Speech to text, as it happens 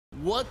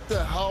What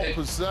the hell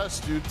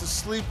possessed you to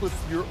sleep with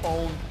your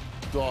own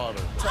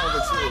daughter? Tell the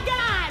truth. Oh, my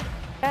God!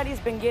 Daddy's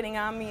been getting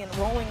on me and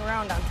rolling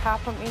around on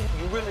top of me.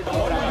 You really don't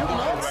know what I'm doing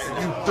right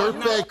now. You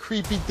dirtbag,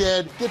 creepy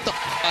dad, get the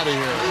out of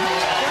here.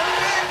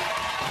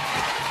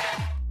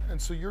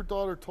 And so your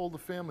daughter told a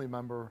family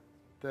member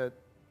that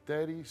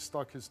Daddy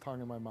stuck his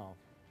tongue in my mouth.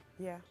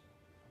 Yeah. Did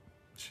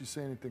she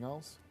say anything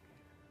else?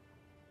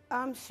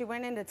 She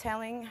went into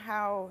telling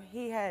how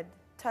he had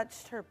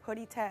touched her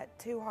putty tat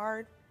too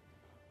hard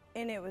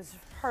and it was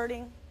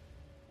hurting,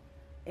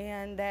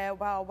 and that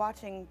while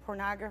watching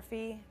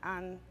pornography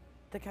on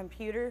the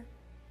computer,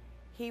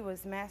 he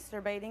was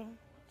masturbating.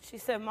 She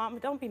said, "Mom,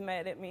 don't be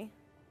mad at me."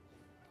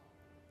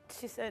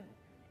 She said,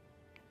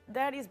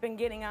 "Daddy's been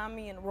getting on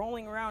me and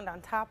rolling around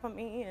on top of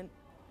me,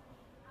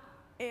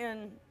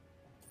 and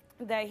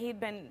that he'd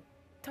been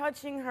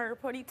touching her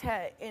putty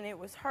tat and it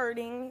was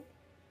hurting."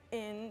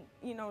 And,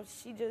 you know,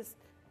 she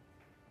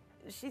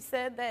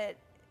said that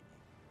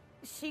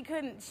she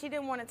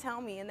didn't want to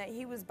tell me, and that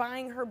he was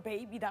buying her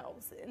baby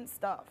dolls and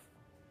stuff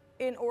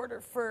in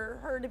order for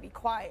her to be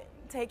quiet,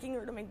 taking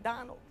her to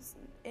McDonald's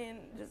and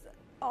just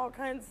all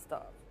kinds of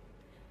stuff.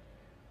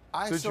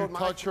 Did you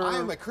touch her? I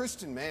am a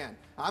Christian man.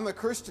 I'm a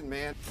Christian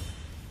man.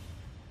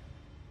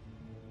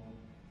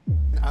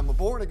 I'm a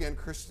born-again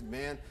Christian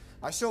man.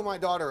 I show my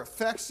daughter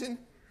affection.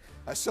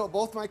 I show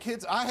both my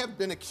kids. I have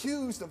been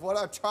accused of what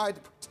I've tried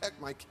to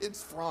protect my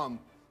kids from.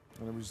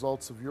 And the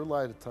results of your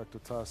lie detector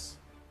test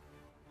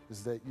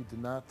is that you did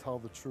not tell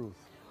the truth.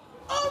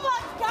 Oh my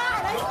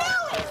God, I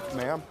knew it!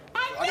 Ma'am?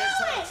 I didn't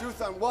tell the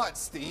truth on what,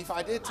 Steve?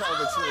 I did tell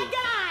the truth. Oh my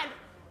God!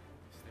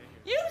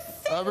 You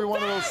sick Every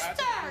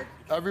bastard!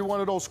 every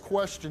one of those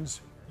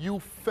questions, you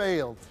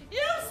failed. You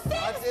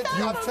sick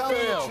I'm telling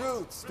failed. the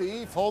truth,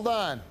 Steve. Hold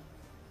on.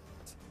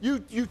 You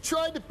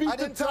tried to beat the test. I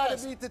didn't try to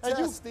beat the and test,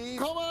 you Steve.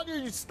 Come out here,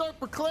 you start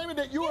proclaiming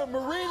that you are a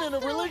Marine and a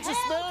religious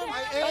man.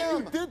 I am.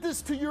 And you did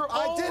this to your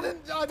I own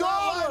didn't. I'm daughter.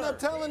 not lying. I'm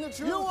telling the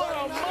truth. You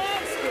are a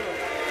monster.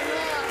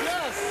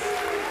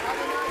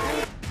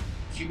 Yes.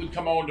 She would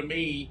come on to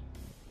me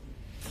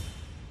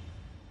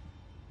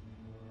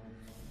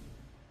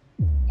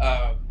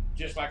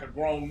just like a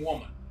grown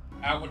woman.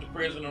 I went to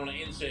prison on an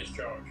incest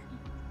charge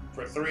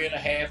for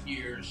 3.5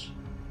 years.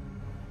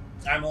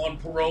 I'm on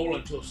parole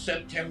until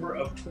September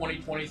of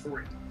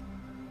 2023.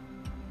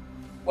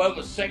 Well,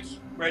 the sex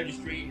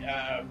registry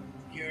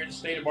here in the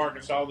state of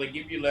Arkansas, they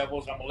give you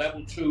levels. I'm a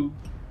level 2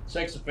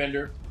 sex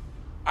offender.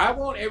 I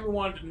want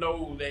everyone to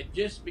know that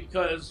just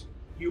because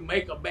you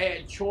make a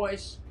bad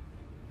choice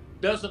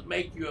doesn't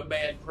make you a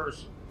bad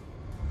person.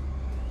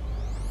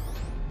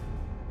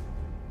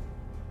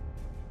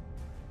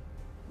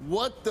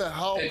 What the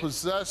hell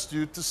possessed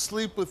you to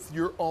sleep with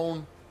your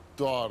own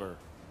daughter?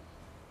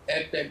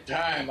 At that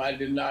time, I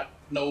did not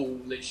know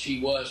that she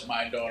was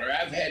my daughter.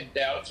 I've had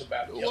doubts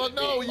about it. Well,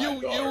 no,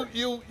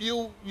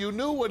 you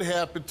knew what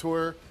happened to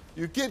her.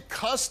 You get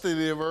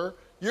custody of her.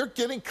 You're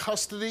getting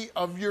custody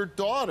of your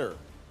daughter.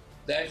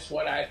 That's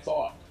what I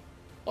thought.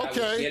 I was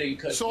getting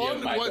custody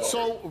of my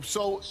daughter.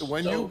 So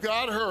when you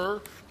got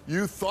her,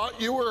 you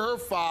thought you were her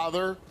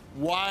father.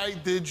 Why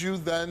did you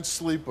then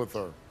sleep with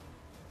her?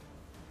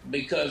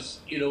 Because,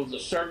 you know, the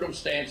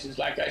circumstances,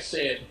 like I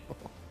said,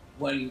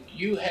 when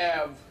you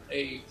have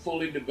a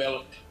fully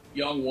developed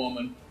young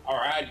woman, or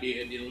I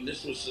did, you know,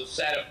 this was the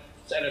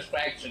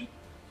satisfaction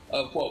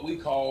of what we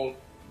call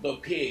the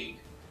pig,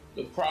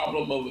 the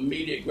problem of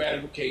immediate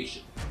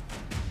gratification.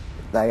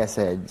 Like I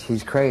said,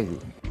 she's crazy.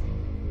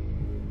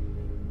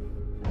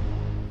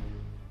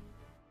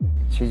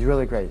 She's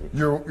really crazy.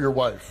 Your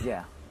wife?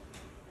 Yeah.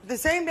 The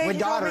same day she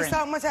told me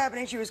something was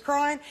happening, she was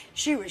crying,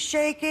 she was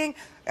shaking.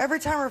 Every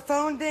time her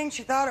phone dinged,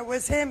 she thought it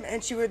was him,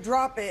 and she would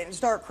drop it and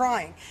start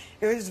crying.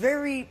 It was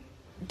very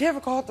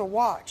difficult to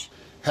watch.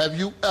 Have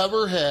you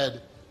ever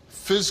had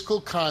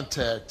physical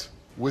contact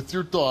with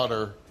your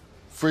daughter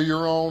for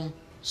your own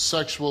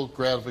sexual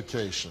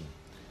gratification?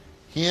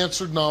 He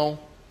answered no,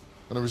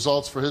 and the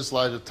results for his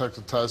lie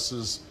detector test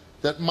is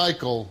that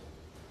Michael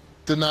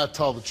did not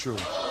tell the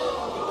truth.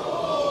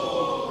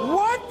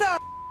 What the?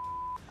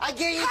 I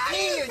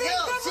guarantee you,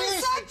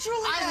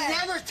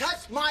 I've never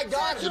touched my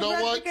daughter. You know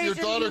what? Your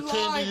daughter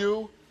came to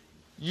you.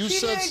 You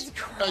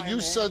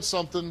said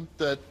something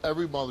that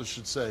every mother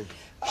should say.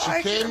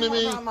 She came to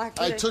me.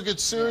 I took it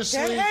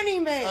seriously.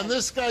 And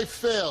this guy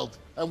failed.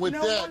 And with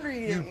that,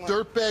 you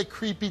dirtbag,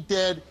 creepy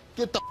dad,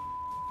 get the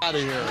out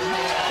of here.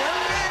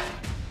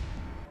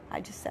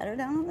 I just sat her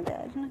down on the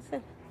bed and I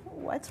said,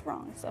 "What's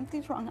wrong?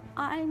 Something's wrong.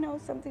 I know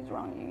something's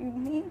wrong. You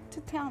need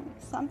to tell me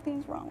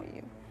something's wrong with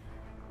you.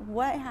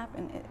 What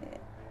happened?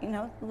 You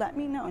know, let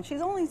me know." And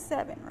she's only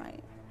 7,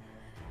 right?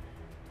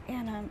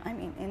 And I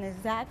mean, in the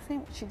exact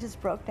same, she just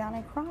broke down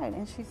and cried.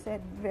 And she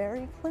said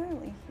very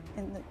clearly,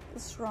 in the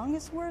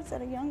strongest words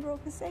that a young girl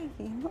could say,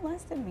 "He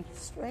molested me,"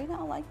 straight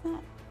out like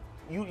that.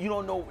 You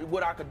don't know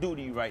what I could do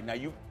to you right now.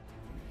 You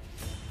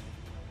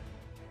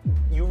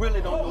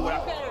really don't know what I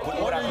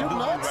can do to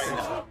you right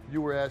now.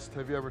 You were asked,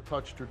 have you ever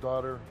touched your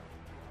daughter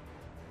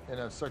in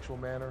a sexual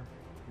manner?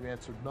 You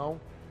answered no.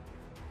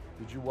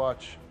 Did you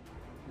watch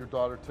your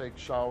daughter take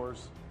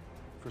showers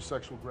for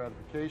sexual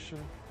gratification?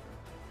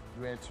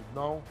 You answered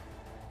no.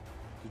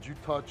 Did you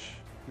touch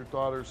your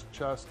daughter's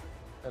chest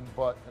and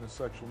butt in a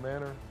sexual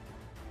manner?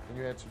 And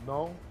you answered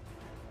no.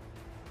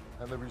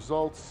 And the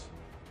results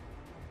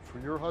for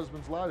your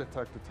husband's lie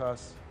detector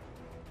test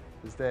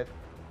is that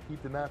he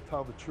did not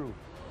tell the truth.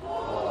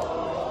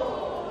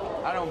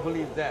 I don't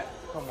believe that.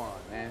 Come on,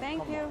 man.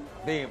 Thank you. On.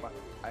 Babe,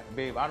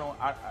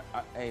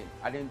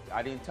 I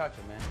didn't touch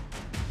her, man.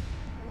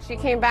 She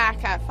came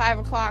back at 5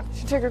 o'clock.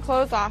 She took her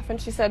clothes off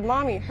and she said,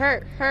 "Mommy,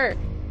 hurt."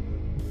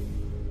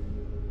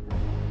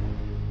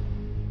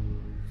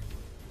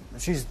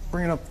 She's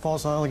bringing up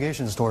false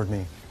allegations toward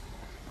me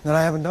that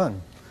I haven't done.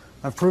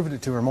 I've proven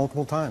it to her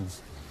multiple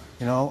times,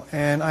 you know,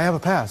 and I have a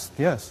past,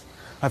 yes.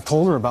 I've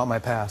told her about my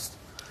past.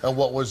 And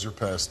what was your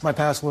past? My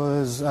past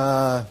was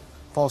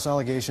false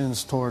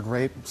allegations toward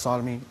rape,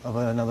 sodomy of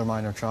another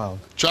minor child.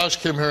 Josh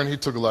came here and he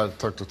took a lie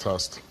detector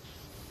test.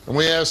 And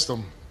we asked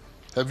him,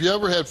 have you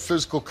ever had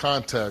physical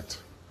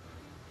contact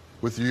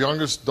with your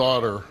youngest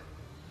daughter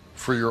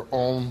for your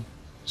own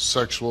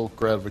sexual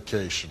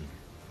gratification?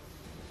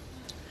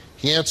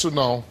 He answered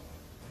no.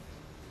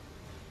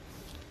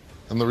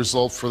 And the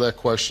result for that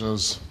question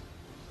is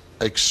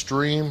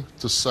extreme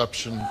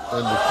deception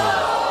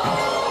indicated.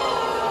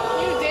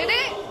 You did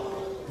it?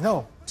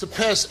 No. To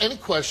pass any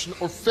question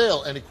or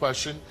fail any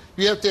question,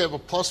 you have to have a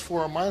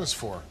 +4 or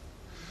 -4.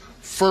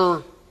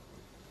 For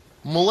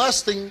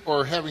molesting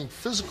or having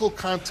physical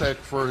contact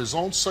for his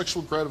own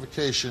sexual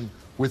gratification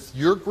with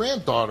your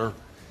granddaughter,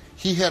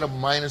 he had a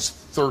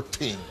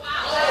 -13.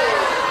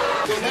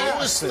 The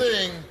lowest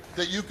thing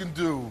that you can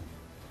do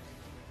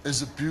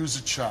is abuse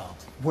a child.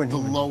 Wouldn't the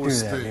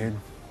lowest do that, thing. dude.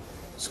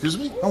 Excuse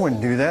me? I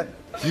wouldn't do that.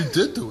 You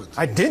did do it.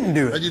 I didn't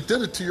do it. And you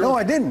did it to your... No,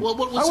 I didn't.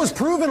 Well, I was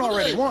proven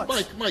already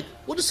once. Mike,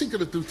 what is he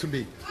going to do to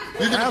me?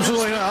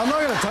 Absolutely not. I'm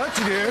not going to touch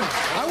you, dude.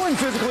 I wouldn't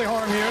physically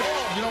harm you.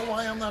 You know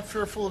why I'm not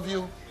fearful of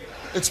you?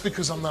 It's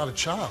because I'm not a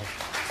child.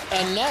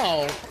 And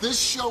now, this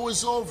show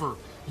is over.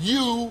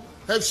 You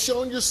have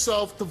shown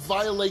yourself to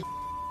violate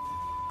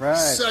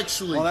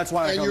sexually well, that's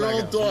why I and your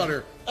own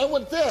daughter. And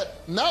with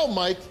that, now,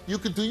 Mike, you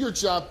can do your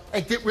job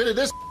and get rid of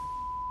this.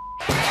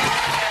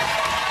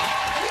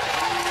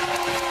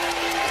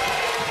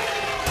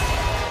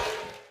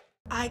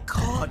 I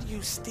called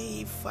you,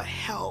 Steve, for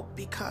help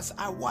because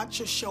I watch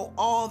your show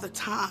all the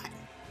time.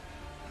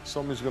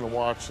 Somebody's going to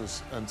watch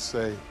this and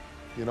say,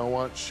 you know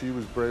what? She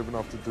was brave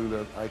enough to do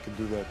that. I can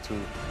do that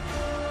too.